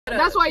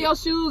That's why your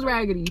shoes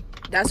raggedy.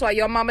 That's why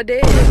your mama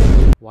dead.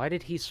 Why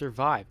did he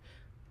survive?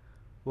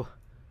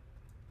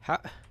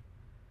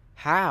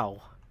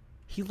 How?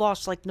 He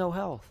lost like no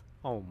health.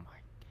 Oh my.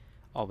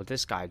 Oh, but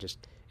this guy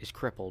just is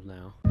crippled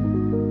now.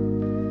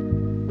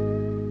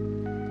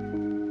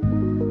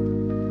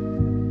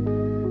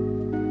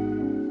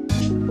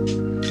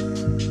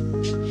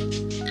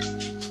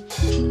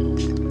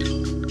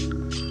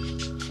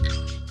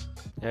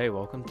 Hey,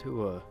 welcome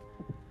to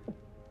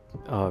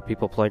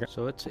People Playground.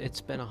 So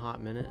it's been a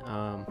hot minute.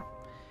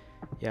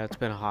 Yeah, it's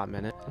been a hot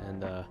minute,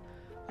 and I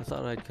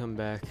thought I'd come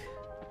back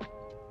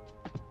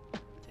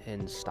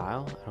in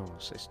style. I don't want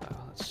to say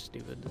style. That's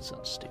stupid. It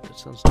sounds stupid. It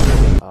sounds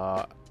stupid.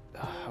 I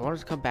wanted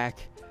to come back,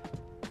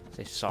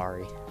 say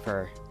sorry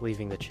for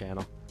leaving the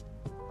channel,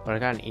 but I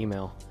got an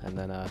email, and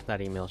then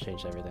that email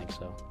changed everything.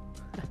 So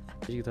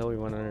as you can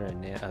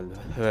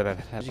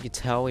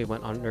tell, we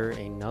went under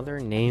another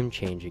name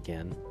change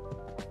again.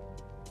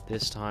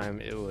 This time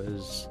it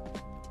was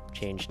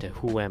changed to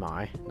Who Am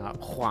I,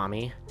 not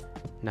Huami,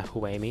 not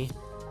Huami.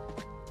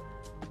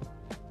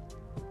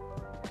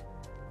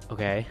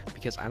 Okay,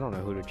 because I don't know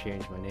who to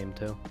change my name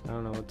to. I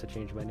don't know what to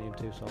change my name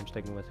to, so I'm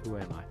sticking with Who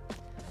Am I.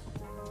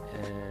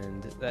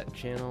 And that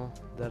channel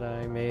that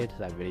I made,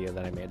 that video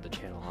that I made the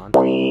channel on,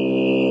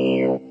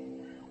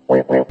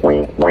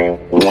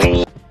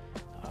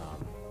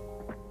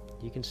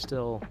 you can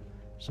still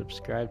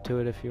subscribe to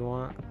it if you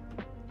want,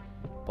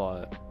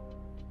 but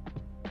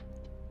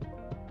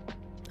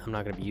I'm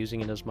not going to be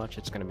using it as much.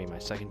 It's going to be my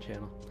second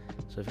channel.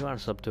 So if you want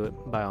to sub to it,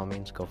 by all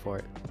means, go for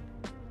it.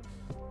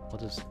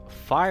 What is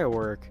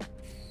firework?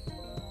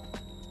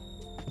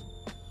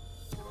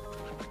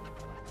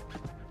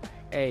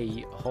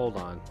 Hey, hold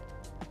on.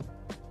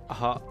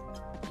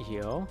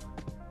 Yo?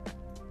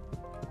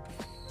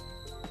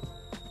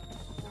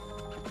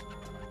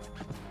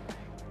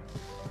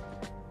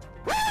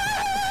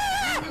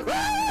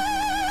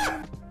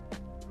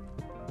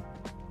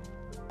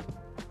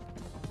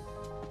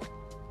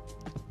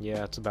 Yeah,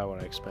 that's about what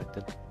I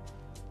expected.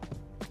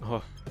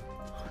 Oh,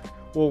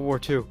 World War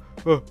II.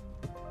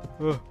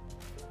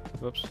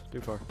 Whoops,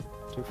 too far.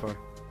 Too far.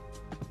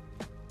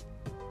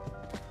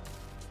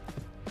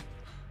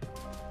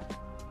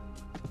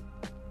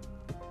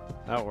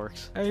 That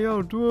works. Hey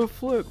yo, do a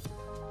flip.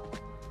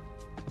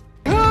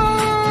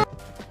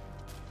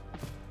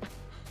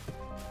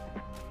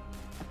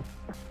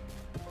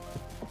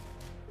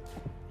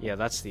 Yeah,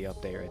 that's the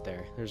update right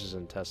there. There's his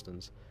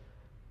intestines.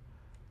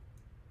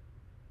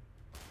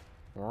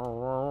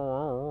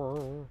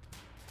 Oh,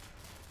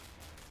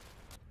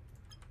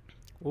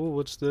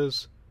 what's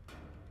this?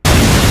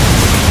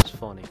 It's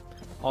funny.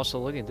 Also,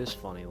 look at this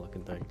funny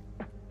looking thing.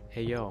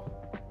 Hey, yo.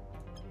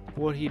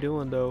 What he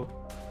doing, though?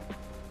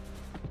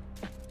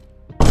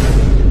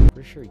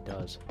 Pretty sure he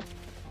does.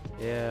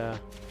 Yeah.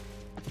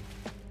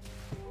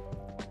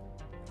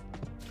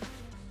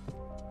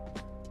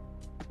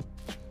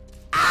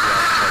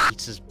 Yeah, like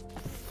eats his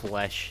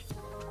flesh.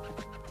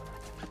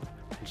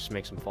 It just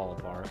makes him fall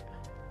apart.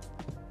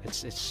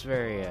 It's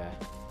very,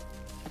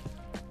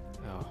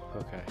 oh,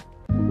 okay.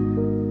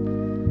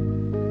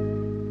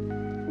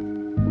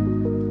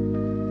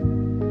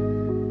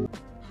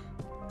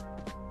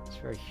 It's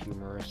very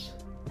humorous,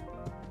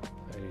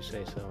 if I do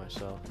say so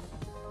myself.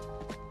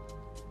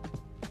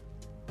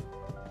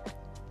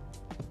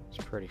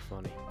 It's pretty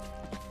funny.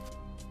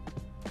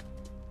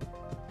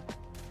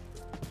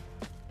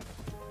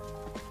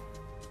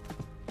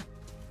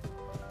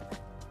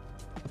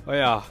 Oh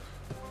yeah.